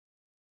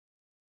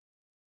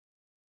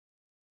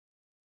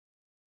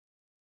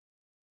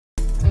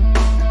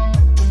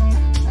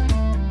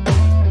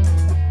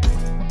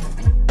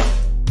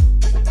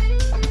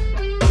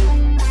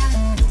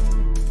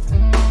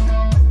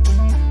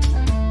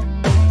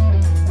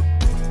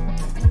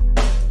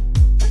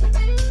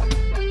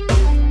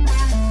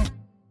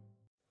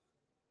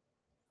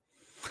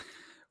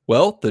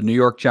Well, the New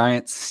York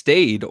Giants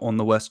stayed on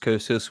the West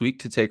Coast this week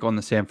to take on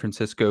the San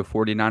Francisco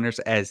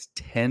 49ers as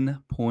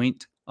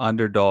 10-point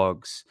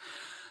underdogs.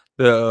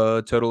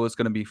 The total is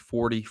going to be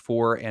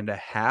 44 and a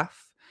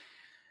half.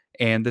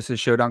 And this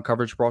is Showdown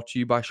coverage brought to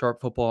you by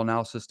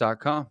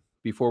sharpfootballanalysis.com.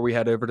 Before we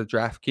head over to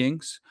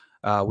DraftKings,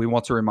 we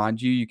want to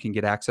remind you you can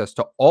get access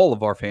to all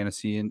of our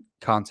fantasy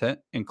content,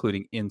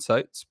 including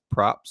insights,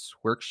 props,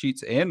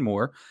 worksheets, and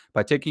more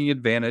by taking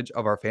advantage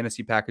of our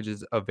fantasy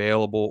packages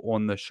available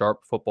on the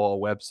Sharp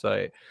Football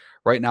website.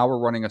 Right now, we're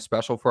running a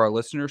special for our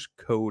listeners,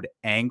 code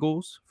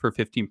ANGLES for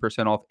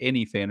 15% off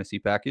any fantasy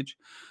package.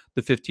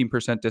 The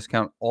 15%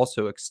 discount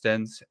also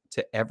extends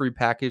to every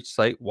package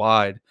site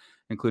wide,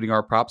 including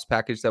our props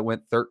package that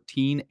went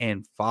 13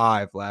 and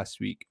 5 last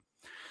week.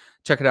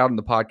 Check it out in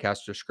the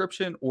podcast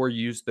description or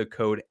use the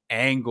code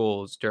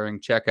ANGLES during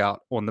checkout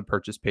on the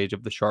purchase page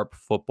of the Sharp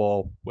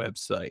Football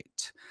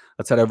website.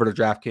 Let's head over to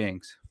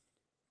DraftKings.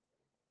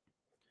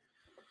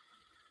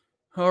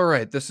 All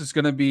right, this is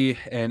going to be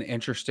an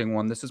interesting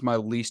one. This is my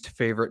least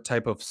favorite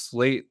type of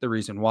slate. The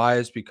reason why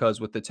is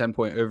because with the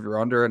 10-point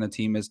over-under and a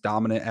team as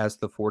dominant as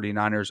the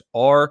 49ers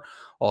are,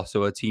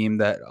 also a team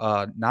that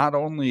not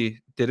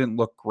only didn't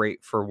look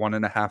great for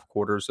 1.5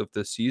 quarters of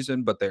this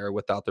season, but they are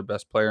without their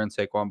best player in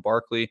Saquon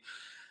Barkley.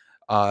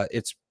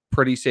 It's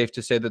pretty safe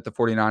to say that the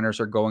 49ers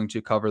are going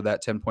to cover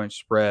that 10-point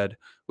spread,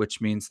 which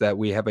means that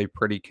we have a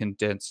pretty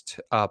condensed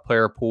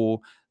player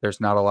pool.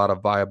 There's not a lot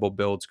of viable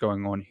builds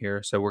going on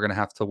here. So we're going to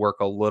have to work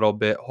a little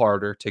bit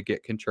harder to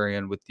get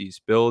contrarian with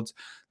these builds.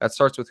 That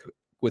starts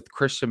with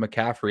Christian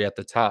McCaffrey at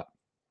the top.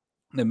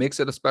 And it makes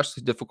it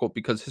especially difficult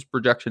because his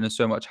projection is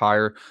so much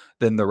higher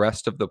than the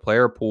rest of the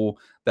player pool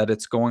that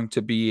it's going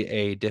to be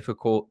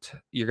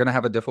you're going to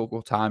have a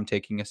difficult time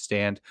taking a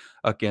stand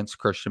against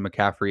Christian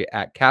McCaffrey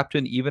at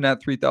captain, even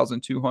at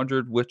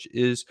 3,200, which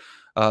is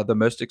the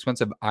most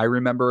expensive I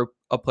remember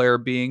a player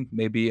being.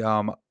 Maybe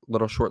a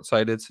little short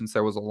sighted since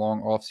there was a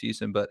long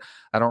offseason, but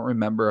I don't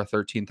remember a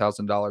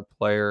 $13,000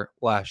 player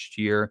last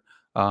year.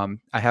 I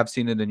have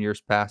seen it in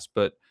years past,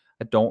 but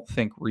I don't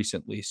think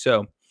recently.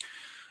 So,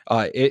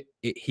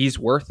 he's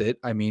worth it.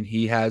 I mean,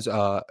 he has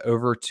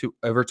over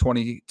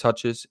 20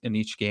 touches in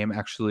each game,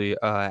 actually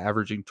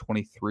averaging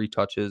 23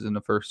 touches in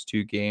the first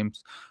two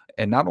games.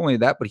 And not only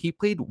that, but he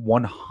played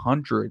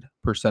 100%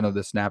 of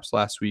the snaps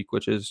last week,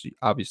 which is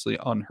obviously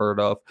unheard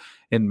of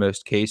in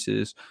most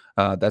cases.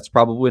 That's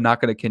probably not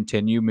going to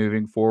continue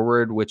moving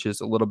forward, which is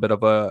a little bit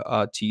of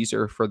a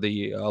teaser for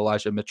the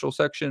Elijah Mitchell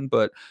section.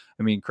 But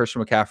I mean,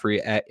 Christian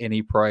McCaffrey at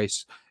any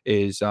price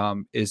is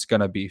going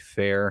to be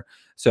fair.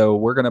 So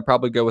we're going to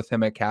probably go with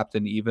him at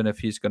captain, even if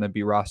he's going to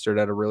be rostered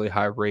at a really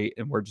high rate.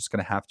 And we're just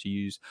going to have to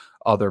use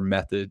other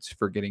methods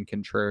for getting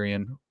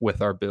contrarian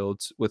with our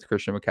builds with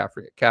Christian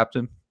McCaffrey at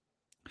captain.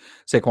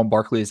 Saquon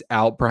Barkley is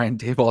out. Brian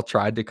Daboll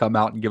tried to come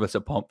out and give us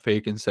a pump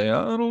fake and say,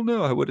 I don't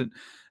know. I wouldn't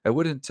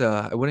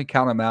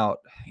count him out.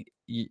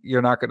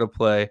 You're not going to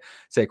play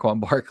Saquon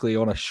Barkley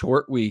on a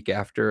short week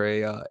after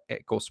a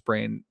ankle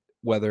sprain,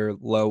 whether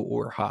low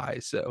or high.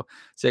 So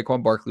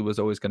Saquon Barkley was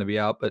always going to be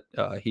out, but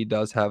he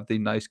does have the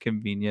nice,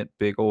 convenient,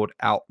 big old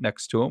out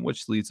next to him,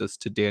 which leads us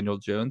to Daniel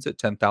Jones at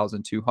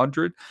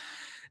 10,200.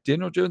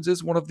 Daniel Jones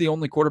is one of the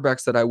only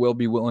quarterbacks that I will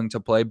be willing to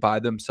play by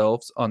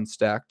themselves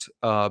unstacked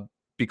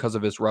because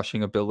of his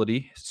rushing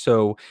ability.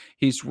 So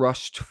he's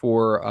rushed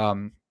for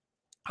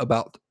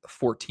about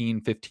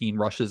 14, 15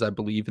 rushes, I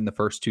believe, in the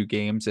first two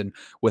games. And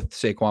with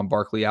Saquon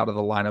Barkley out of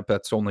the lineup,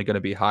 that's only going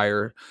to be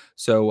higher.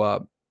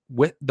 So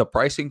with the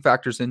pricing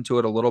factors into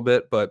it a little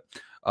bit, but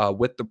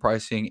with the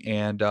pricing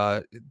and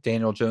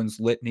Daniel Jones'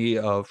 litany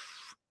of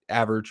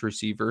average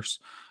receivers,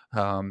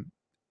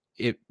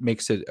 it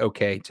makes it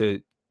okay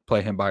to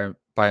play him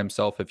by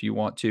himself if you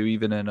want to,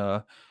 even in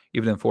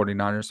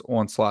 49ers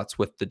onslaughts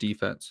with the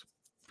defense.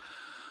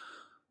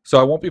 So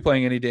I won't be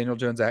playing any Daniel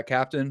Jones at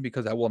captain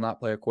because I will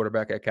not play a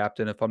quarterback at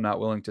captain if I'm not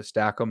willing to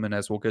stack them. And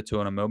as we'll get to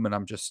in a moment,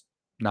 I'm just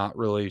not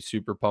really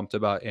super pumped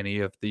about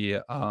any of the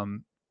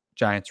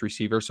Giants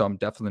receivers. So I'm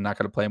definitely not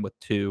going to play him with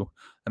two,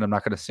 and I'm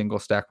not going to single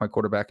stack my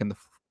quarterback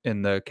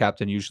in the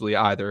captain usually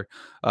either.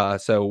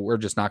 So we're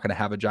just not going to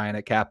have a Giant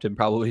at captain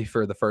probably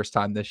for the first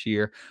time this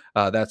year.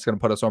 That's going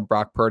to put us on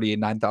Brock Purdy at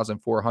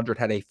 9,400.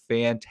 Had a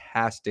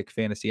fantastic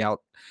fantasy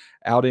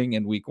outing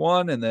in week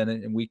one, and then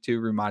in week two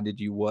reminded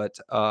you what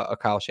a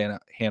Kyle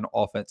Shanahan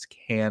offense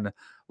can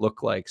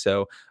look like.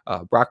 So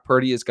Brock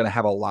Purdy is going to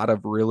have a lot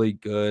of really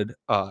good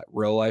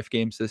real life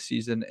games this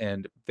season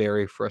and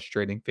very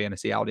frustrating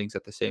fantasy outings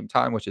at the same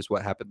time, which is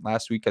what happened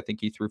last week. I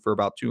think he threw for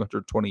about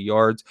 220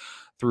 yards,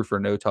 threw for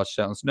no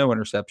touchdowns, no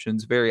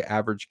interceptions, very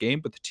average game,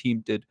 but the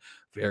team did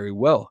very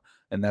well.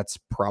 And that's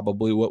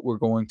probably what we're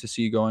going to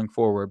see going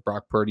forward.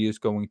 Brock Purdy is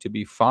going to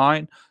be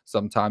fine.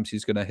 Sometimes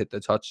he's going to hit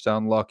the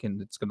touchdown luck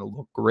and it's going to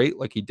look great,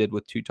 like he did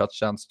with 2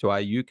 touchdowns to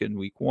Ayuk in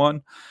week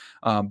one.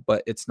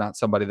 But it's not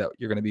somebody that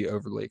you're going to be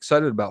overly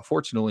excited about.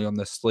 Fortunately, on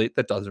this slate,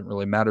 that doesn't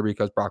really matter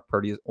because Brock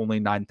Purdy is only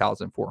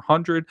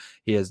 9,400.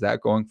 He has that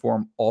going for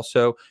him.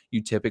 Also,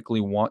 you typically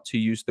want to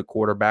use the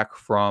quarterback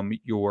from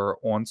your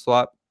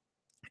onslaught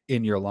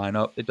in your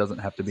lineup. It doesn't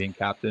have to be in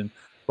captain,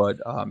 but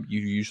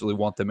you usually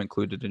want them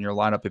included in your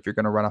lineup if you're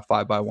going to run a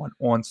 5x1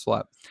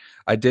 onslaught.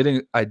 I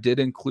did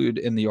include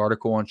in the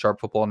article on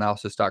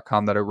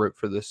sharpfootballanalysis.com that I wrote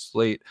for this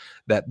slate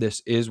that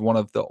this is one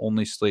of the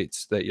only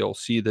slates that you'll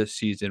see this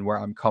season where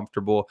I'm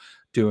comfortable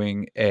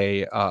doing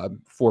a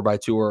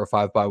 4x2 or a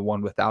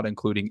 5x1 without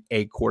including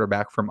a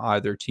quarterback from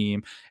either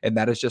team. And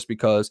that is just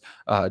because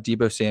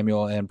Deebo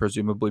Samuel and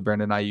presumably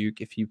Brandon Ayuk,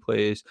 if he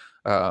plays,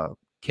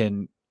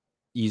 can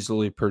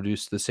easily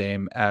produce the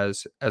same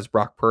as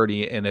Brock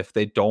Purdy. And if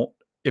they don't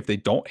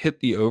hit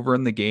the over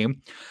in the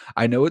game,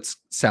 I know it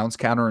sounds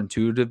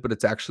counterintuitive, but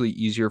it's actually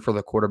easier for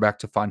the quarterback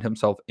to find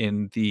himself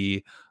in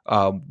the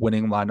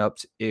winning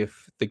lineups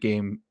if the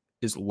game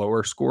is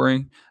lower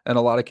scoring. In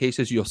a lot of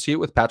cases, you'll see it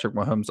with Patrick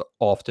Mahomes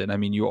often. I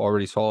mean, you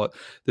already saw it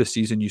this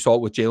season. You saw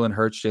it with Jalen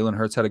Hurts. Jalen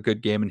Hurts had a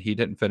good game and he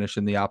didn't finish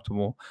in the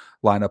optimal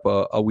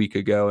lineup a week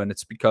ago. And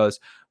it's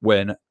because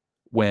when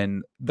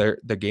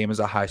the game is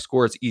a high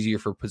score, it's easier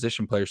for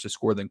position players to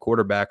score than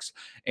quarterbacks,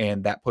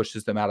 and that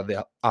pushes them out of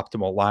the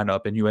optimal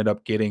lineup. And you end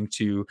up getting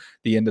to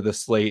the end of the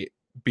slate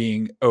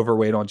being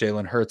overweight on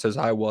Jalen Hurts, as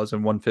I was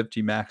in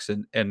 150 max,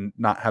 and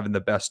not having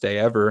the best day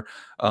ever,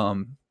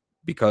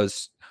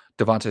 because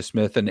Devonta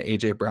Smith and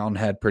AJ Brown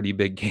had pretty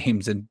big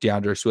games, and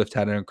DeAndre Swift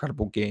had an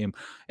incredible game,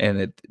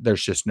 and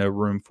there's just no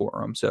room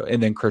for him. So,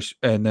 and then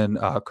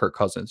Kirk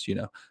Cousins,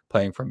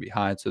 playing from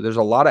behind. So there's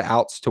a lot of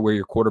outs to where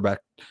your quarterback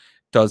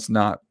does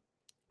not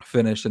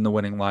finish in the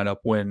winning lineup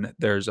when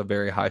there's a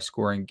very high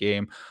scoring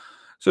game.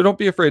 So don't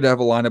be afraid to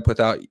have a lineup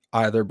without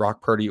either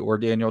Brock Purdy or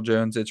Daniel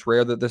Jones. It's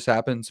rare that this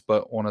happens,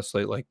 but on a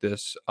slate like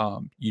this,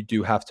 you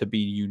do have to be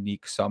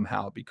unique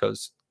somehow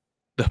because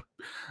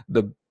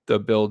the the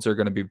builds are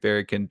going to be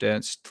very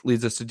condensed.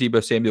 Leads us to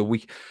Deebo Samuel.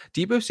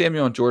 Deebo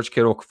Samuel and George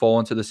Kittle fall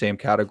into the same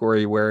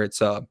category where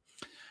it's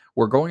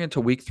we're going into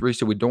week 3,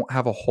 so we don't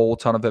have a whole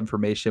ton of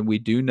information. We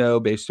do know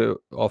based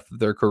off of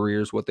their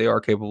careers what they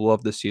are capable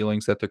of, the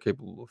ceilings that they're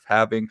capable of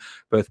having.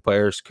 Both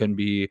players can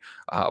be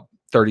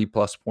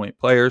 30-plus point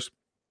players.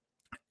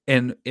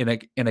 And in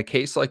a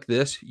case like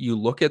this, you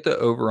look at the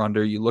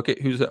over-under, you look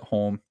at who's at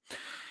home,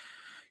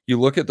 you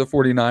look at the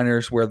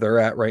 49ers where they're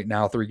at right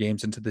now, 3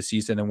 games into the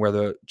season, and where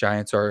the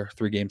Giants are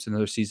 3 games into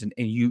their season,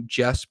 and you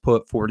just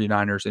put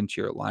 49ers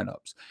into your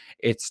lineups.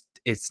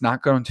 It's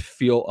not going to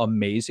feel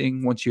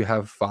amazing once you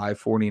have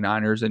 5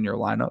 49ers in your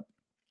lineup,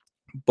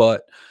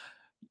 but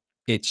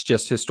it's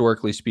just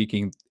historically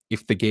speaking,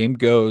 if the game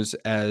goes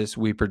as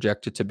we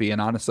project it to be, and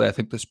honestly, I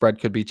think the spread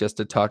could be just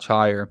a touch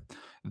higher,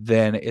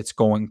 then it's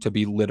going to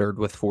be littered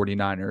with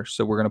 49ers.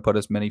 So we're going to put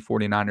as many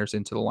 49ers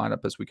into the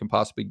lineup as we can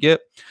possibly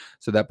get.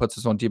 So that puts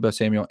us on Deebo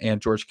Samuel and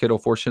George Kittle.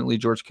 Fortunately,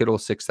 George Kittle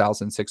is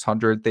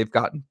 6,600. They've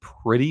gotten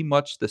pretty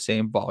much the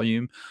same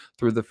volume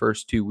through the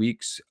first 2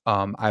 weeks.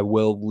 I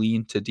will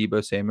lean to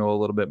Deebo Samuel a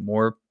little bit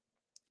more.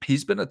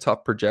 He's been a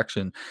tough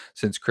projection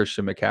since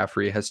Christian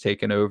McCaffrey has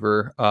taken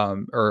over,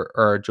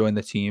 or joined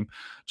the team,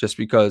 just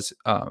because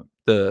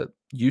the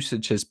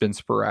usage has been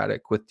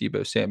sporadic with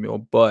Deebo Samuel.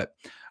 But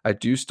I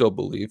do still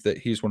believe that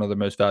he's one of the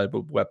most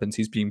valuable weapons.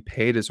 He's being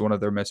paid as one of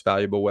their most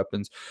valuable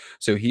weapons.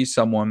 So he's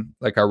someone,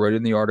 like I wrote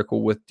in the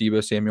article with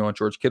Deebo Samuel and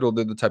George Kittle,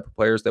 they're the type of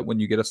players that when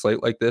you get a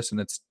slate like this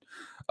and it's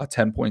a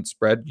 10-point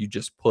spread, you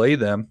just play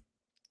them,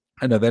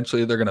 and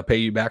eventually they're going to pay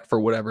you back for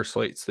whatever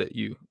slates that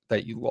you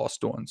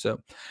lost on.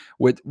 So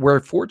we're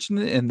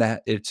fortunate in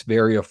that it's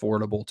very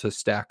affordable to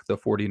stack the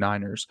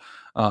 49ers.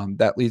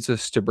 That leads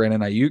us to Brandon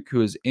Ayuk,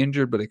 who is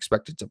injured but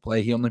expected to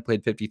play. He only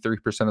played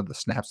 53% of the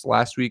snaps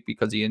last week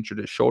because he injured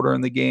his shoulder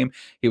in the game.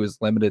 He was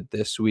limited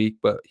this week,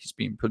 but he's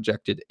being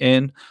projected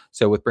in.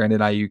 So with Brandon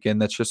Ayuk in,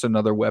 that's just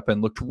another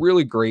weapon. Looked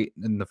really great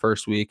in the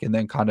first week, and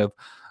then kind of,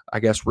 I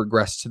guess,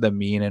 regressed to the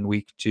mean in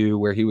week 2,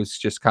 where he was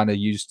just kind of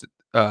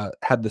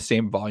had the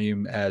same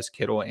volume as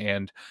Kittle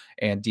and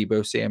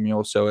Deebo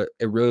Samuel. So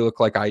it really looked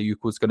like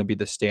Ayuk was going to be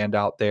the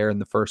standout there in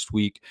the first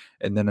week.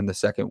 And then in the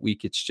second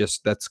week, it's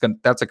just that's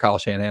a Kyle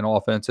Shanahan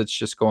offense. It's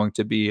just going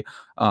to be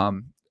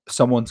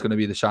someone's going to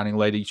be the shining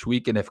light each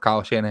week. And if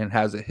Kyle Shanahan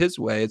has it his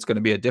way, it's going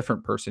to be a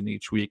different person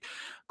each week.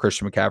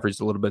 Christian McCaffrey's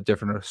a little bit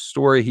different of a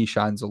story. He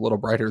shines a little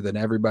brighter than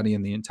everybody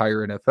in the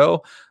entire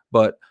NFL,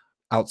 but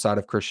outside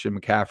of Christian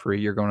McCaffrey,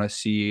 you're going to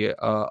see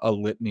a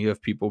litany of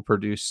people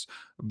produce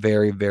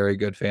very, very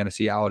good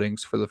fantasy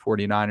outings for the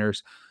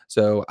 49ers.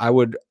 So I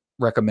would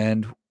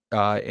recommend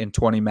in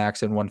 20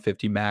 max and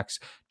 150 max,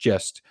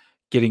 just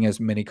getting as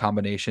many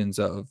combinations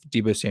of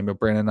Deebo Samuel,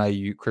 Brandon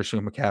Ayuk,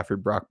 Christian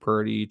McCaffrey, Brock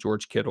Purdy,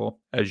 George Kittle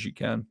as you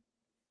can.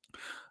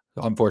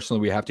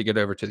 Unfortunately, we have to get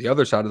over to the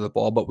other side of the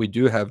ball, but we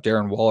do have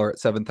Darren Waller at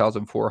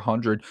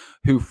 7,400,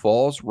 who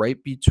falls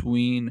right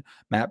between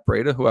Matt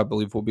Breida, who I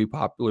believe will be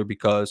popular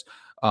because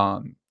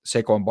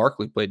Saquon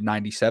Barkley played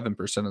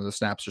 97% of the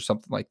snaps or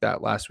something like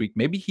that last week.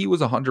 Maybe he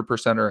was a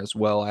 100%er as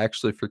well. I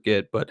actually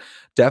forget, but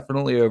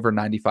definitely over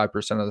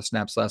 95% of the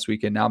snaps last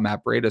week. And now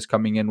Matt Breida is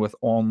coming in with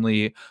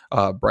only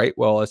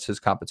Brightwell as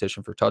his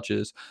competition for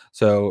touches.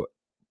 So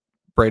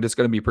Breida's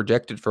going to be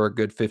projected for a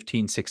good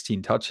 15,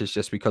 16 touches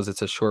just because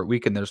it's a short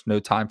week and there's no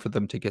time for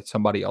them to get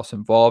somebody else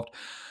involved.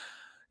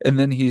 And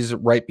then he's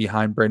right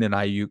behind Brandon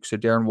Ayuk. So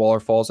Darren Waller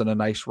falls in a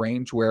nice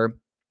range where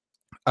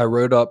I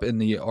wrote up in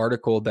the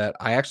article that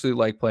I actually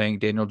like playing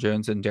Daniel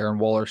Jones and Darren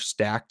Waller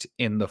stacked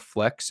in the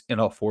flex in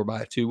a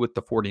 4x2 with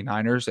the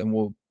 49ers, and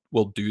we'll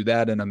do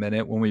that in a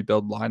minute when we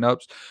build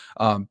lineups,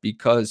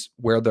 because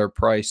where they're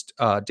priced,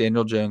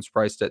 Daniel Jones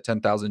priced at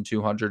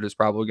 10,200 is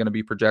probably going to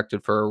be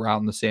projected for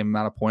around the same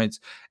amount of points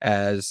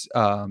as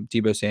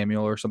Debo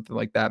Samuel or something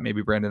like that,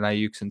 maybe Brandon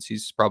Ayuk since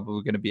he's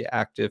probably going to be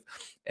active.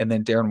 And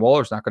then Darren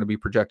Waller's not going to be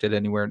projected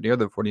anywhere near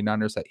the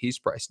 49ers that he's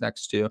priced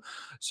next to.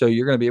 So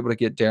you're going to be able to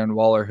get Darren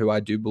Waller, who I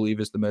do believe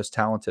is the most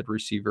talented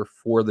receiver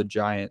for the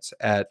Giants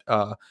at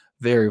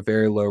very,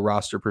 very low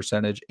roster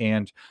percentage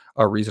and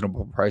a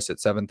reasonable price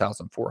at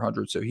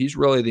 7,400. So he's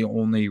really the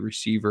only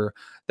receiver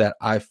that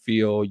I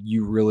feel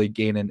you really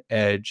gain an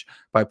edge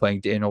by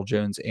playing Daniel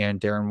Jones and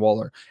Darren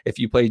Waller. If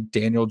you play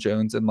Daniel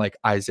Jones and like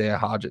Isaiah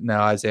Hodgins,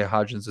 now Isaiah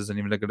Hodgins isn't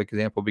even a good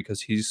example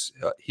because he's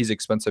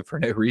expensive for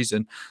no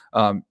reason.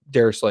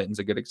 Darius Slayton's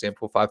a good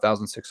example,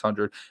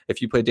 5,600.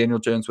 If you play Daniel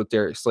Jones with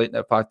Darius Slayton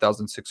at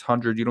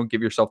 5,600, you don't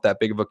give yourself that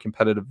big of a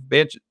competitive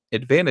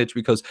advantage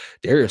because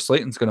Darius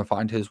Slayton's going to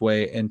find his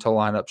way into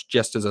lineups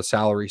just as a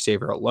salary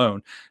saver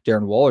alone.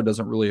 Darren Waller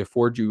doesn't really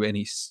afford you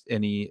any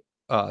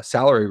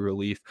salary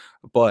relief,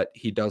 but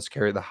he does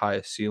carry the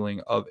highest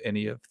ceiling of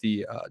any of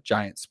the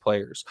Giants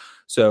players.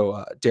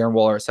 So Darren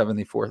Waller at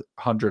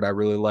 7,400, I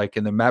really like.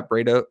 And then Matt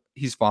Breida,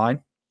 he's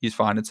fine. He's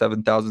fine at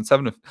 7,000.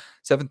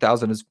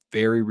 7,000 is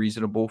very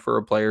reasonable for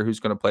a player who's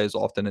going to play as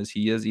often as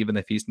he is, even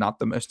if he's not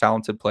the most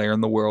talented player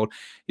in the world.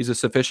 He's a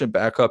sufficient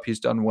backup. He's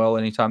done well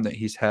anytime that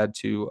he's had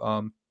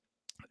to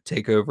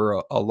take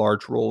over a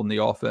large role in the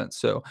offense.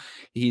 So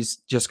he's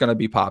just going to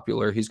be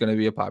popular. He's going to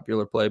be a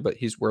popular play, but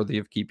he's worthy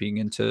of keeping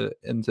into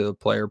the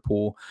player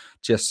pool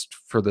just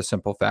for the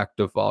simple fact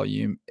of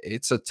volume.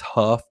 It's a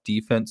tough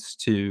defense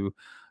to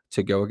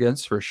go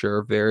against for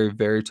sure. Very,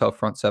 very tough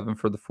front seven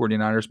for the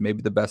 49ers,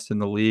 maybe the best in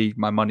the league.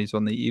 My money's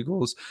on the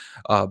Eagles.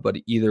 But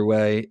either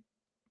way,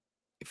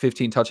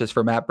 15 touches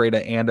for Matt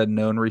Breida and a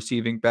known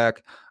receiving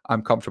back,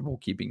 I'm comfortable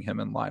keeping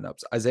him in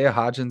lineups. Isaiah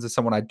Hodgins is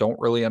someone I don't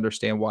really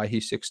understand why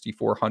he's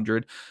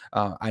 6,400.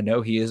 I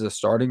know he is a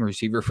starting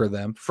receiver for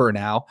them for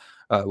now,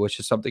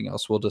 which is something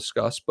else we'll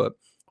discuss. But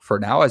for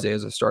now, Isaiah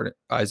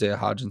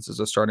Hodgins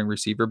is a starting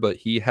receiver, but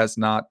he has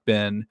not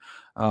been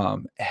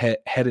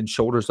head and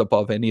shoulders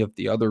above any of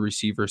the other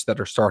receivers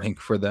that are starting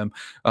for them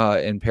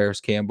in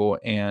Paris Campbell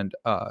and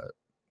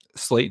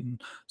Slayton.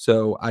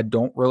 So I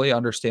don't really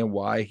understand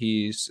why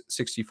he's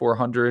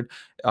 6,400,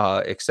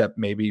 except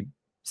maybe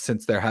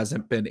since there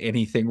hasn't been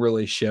anything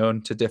really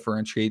shown to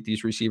differentiate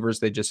these receivers,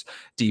 they just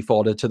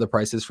defaulted to the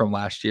prices from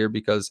last year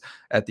because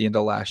at the end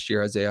of last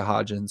year, Isaiah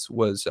Hodgins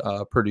was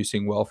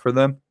producing well for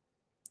them.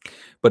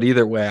 But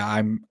either way,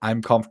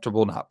 I'm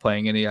comfortable not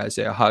playing any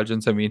Isaiah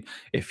Hodgins. I mean,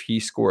 if he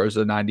scores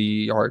a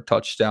 90-yard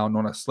touchdown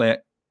on a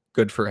slant,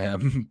 good for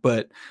him.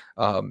 But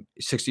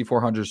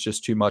 6,400 is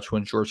just too much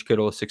when George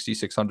Kittle is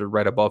 6,600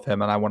 right above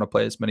him, and I want to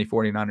play as many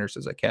 49ers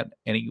as I can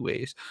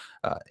anyways.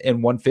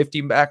 In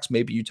 150 backs,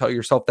 maybe you tell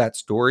yourself that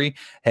story.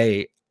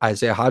 Hey,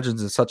 Isaiah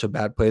Hodgins is such a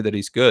bad play that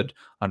he's good.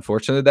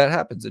 Unfortunately, that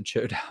happens in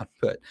Showdown,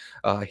 but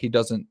he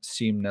doesn't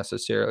seem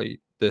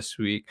necessarily this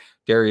week.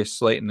 Darius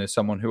Slayton is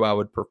someone who I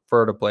would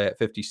prefer to play at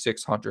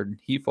 5,600, and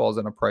he falls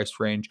in a price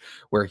range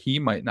where he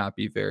might not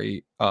be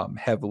very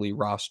heavily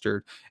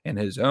rostered in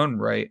his own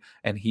right,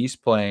 and he's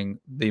playing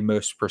the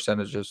most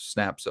percentage of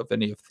snaps of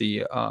any of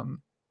the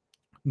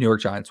New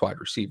York Giants wide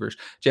receivers.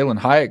 Jalen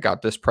Hyatt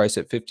got this price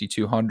at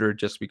 5,200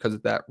 just because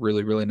of that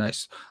really, really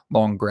nice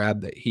long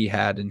grab that he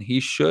had. And he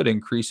should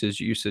increase his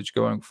usage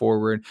going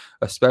forward,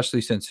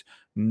 especially since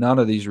none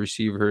of these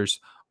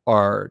receivers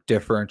are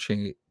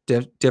differentiating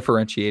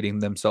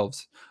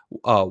themselves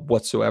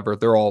whatsoever.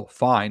 They're all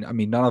fine. I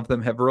mean, none of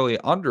them have really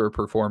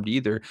underperformed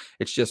either.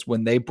 It's just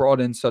when they brought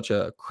in such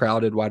a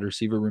crowded wide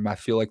receiver room, I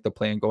feel like the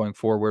plan going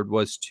forward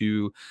was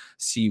to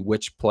see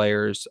which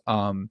players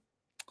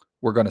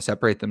were going to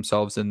separate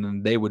themselves and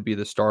then they would be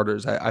the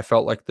starters. I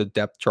felt like the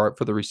depth chart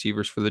for the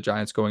receivers for the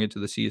Giants going into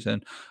the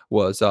season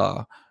was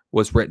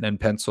written in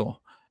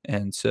pencil.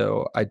 And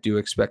so I do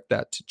expect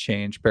that to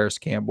change. Paris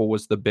Campbell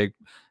was the big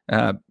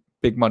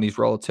money's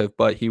relative,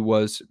 but he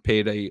was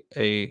paid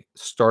a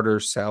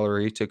starter's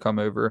salary to come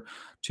over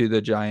to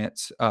the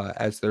Giants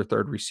as their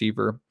third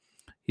receiver.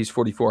 He's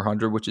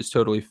 4,400, which is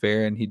totally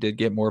fair, and he did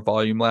get more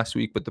volume last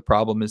week, but the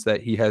problem is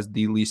that he has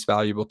the least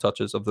valuable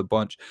touches of the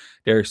bunch.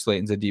 Darius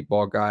Slayton's a deep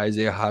ball guy.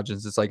 Isaiah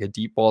Hodgins is like a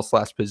deep ball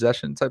 /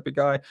 possession type of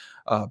guy.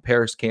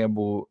 Paris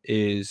Campbell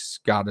is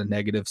got a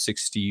negative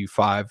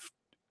 65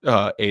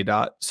 A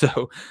dot,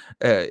 so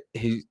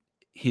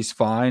he's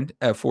fine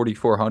at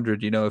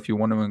 4,400. You know, if you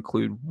want to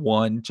include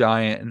one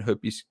giant and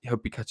hope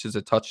he catches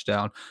a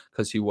touchdown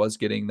because he was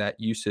getting that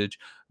usage,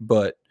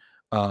 but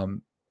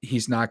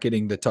he's not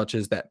getting the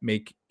touches that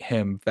make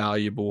him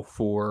valuable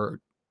for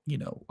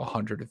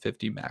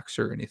 150 max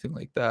or anything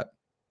like that.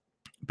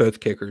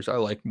 Both kickers I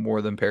like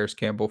more than Paris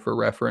Campbell for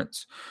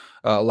reference.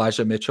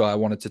 Elijah Mitchell, I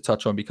wanted to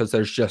touch on because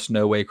there's just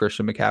no way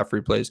Christian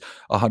McCaffrey plays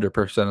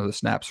 100% of the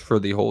snaps for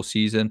the whole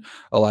season.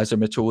 Elijah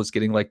Mitchell was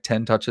getting like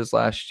 10 touches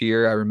last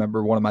year. I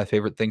remember one of my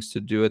favorite things to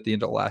do at the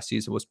end of last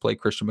season was play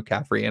Christian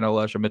McCaffrey and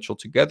Elijah Mitchell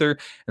together,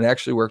 and it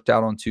actually worked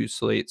out on 2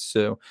 slates.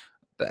 So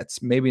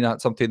that's maybe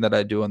not something that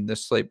I do on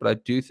this slate, but I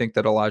do think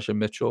that Elijah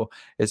Mitchell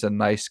is a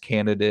nice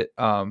candidate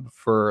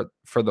for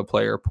the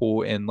player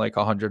pool in like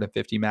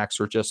 150 max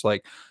or just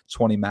like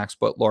 20 max,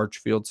 but large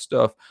field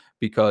stuff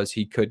because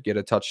he could get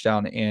a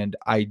touchdown. And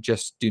I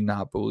just do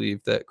not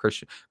believe that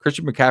Christian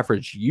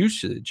McCaffrey's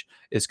usage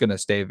is going to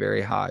stay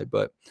very high,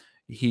 but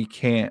he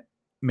can't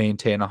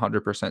maintain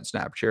 100%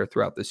 snap share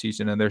throughout the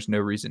season, and there's no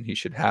reason he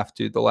should have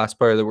to. The last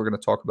player that we're going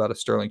to talk about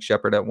is Sterling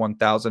Shepard at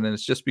 1,000, and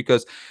it's just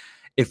because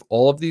if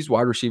all of these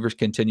wide receivers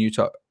continue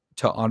to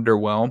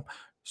underwhelm,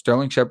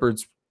 Sterling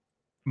Shepard's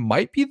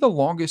might be the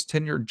longest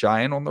tenured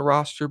Giant on the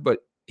roster, but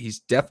he's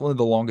definitely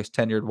the longest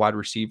tenured wide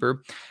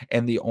receiver.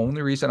 And the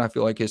only reason I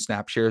feel like his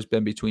snap share has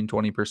been between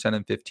 20%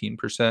 and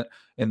 15%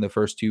 in the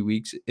first 2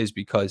 weeks is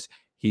because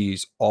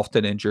he's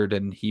often injured,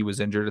 and he was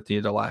injured at the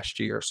end of last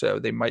year. So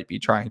they might be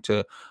trying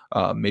to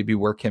maybe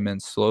work him in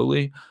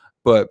slowly,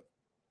 but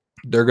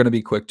they're going to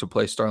be quick to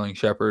play Sterling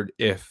Shepard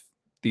if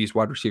these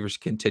wide receivers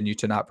continue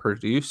to not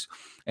produce.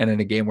 And in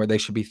a game where they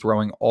should be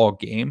throwing all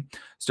game,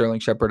 Sterling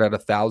Shepard at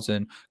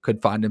 1,000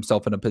 could find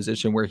himself in a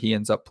position where he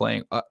ends up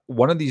playing.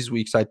 One of these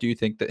weeks, I do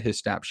think that his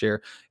snap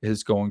share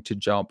is going to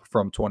jump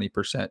from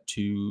 20%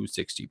 to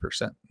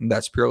 60%. And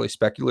that's purely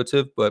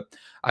speculative, but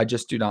I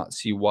just do not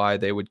see why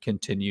they would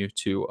continue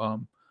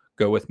to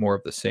go with more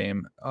of the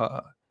same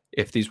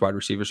if these wide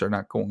receivers are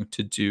not going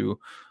to do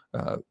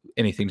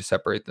anything to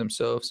separate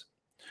themselves.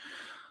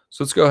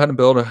 So let's go ahead and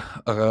build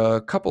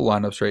a couple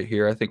lineups right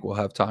here. I think we'll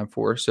have time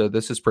for. So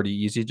this is pretty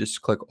easy.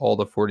 Just click all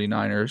the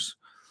 49ers,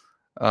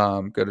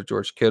 go to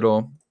George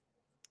Kittle,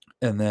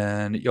 and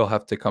then you'll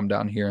have to come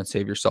down here and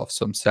save yourself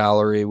some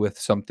salary with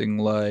something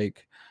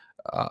like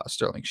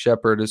Sterling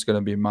Shepard is going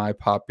to be my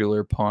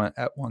popular punt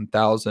at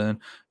 1,000.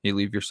 You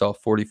leave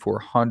yourself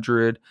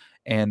 4,400,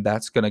 and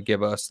that's going to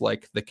give us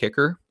like the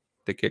kicker.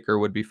 The kicker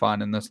would be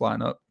fine in this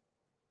lineup.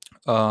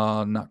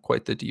 Not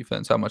quite the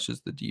defense. How much is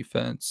the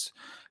defense?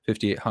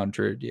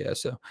 5,800. Yeah.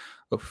 So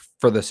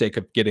for the sake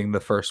of getting the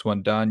first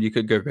one done, you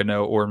could go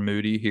Gano or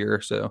Moody here.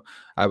 So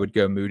I would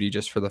go Moody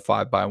just for the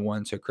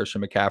 5x1. So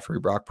Christian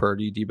McCaffrey, Brock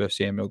Purdy, Deebo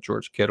Samuel,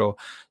 George Kittle,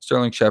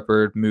 Sterling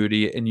Shepard,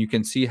 Moody. And you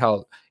can see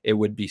how it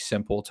would be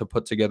simple to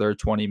put together a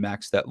 20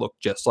 max that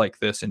looked just like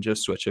this and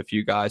just switch a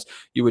few guys.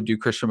 You would do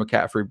Christian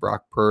McCaffrey,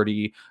 Brock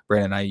Purdy,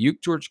 Brandon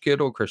Ayuk, George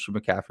Kittle, Christian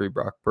McCaffrey,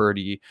 Brock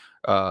Purdy,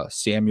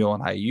 Samuel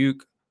and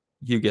Ayuk.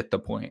 You get the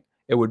point.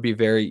 It would be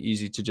very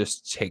easy to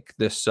just take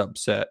this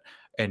subset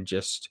and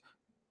just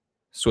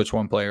switch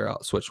one player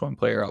out,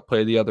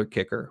 play the other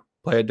kicker,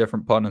 play a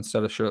different punt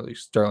instead of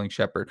Sterling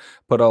Shepard,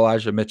 put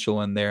Elijah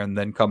Mitchell in there, and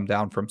then come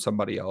down from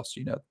somebody else.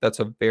 That's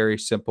a very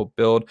simple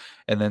build.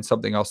 And then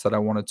something else that I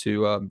wanted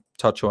to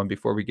touch on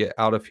before we get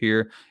out of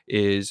here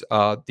is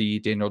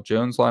the Daniel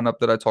Jones lineup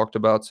that I talked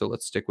about. So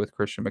let's stick with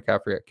Christian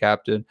McCaffrey at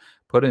captain,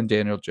 put in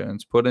Daniel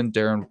Jones, put in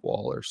Darren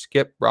Waller,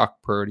 skip Brock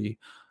Purdy,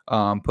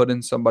 put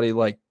in somebody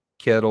like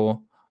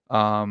Kittle.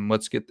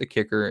 Let's get the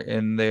kicker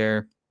in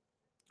there.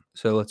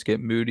 So let's get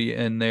Moody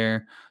in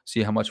there,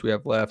 see how much we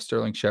have left.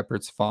 Sterling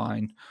Shepard's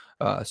fine.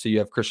 So you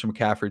have Christian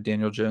McCaffrey,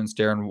 Daniel Jones,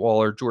 Darren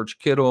Waller, George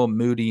Kittle,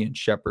 Moody, and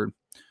Shepard.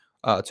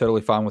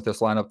 Totally fine with this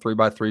lineup.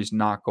 3x3 is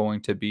not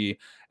going to be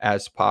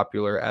as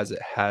popular as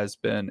it has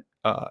been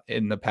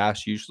in the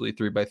past. Usually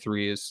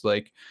 3x3 is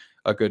like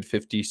a good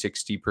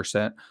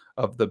 50-60%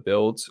 of the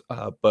builds.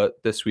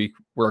 But this week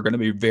we're going to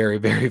be very,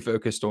 very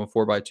focused on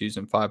 4x2s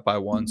and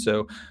 5x1.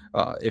 So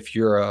if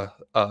you're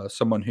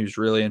someone who's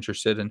really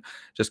interested in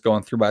just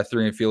going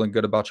 3x3 and feeling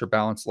good about your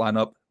balanced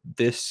lineup,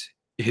 this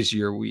is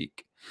your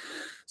week.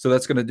 So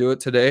that's going to do it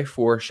today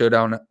for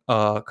Showdown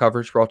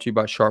coverage brought to you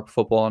by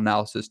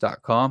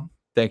sharpfootballanalysis.com.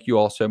 Thank you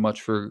all so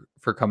much for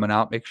coming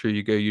out. Make sure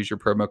you go use your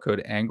promo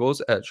code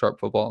ANGLES at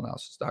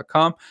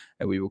sharpfootballanalysis.com,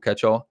 and we will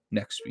catch y'all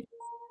next week.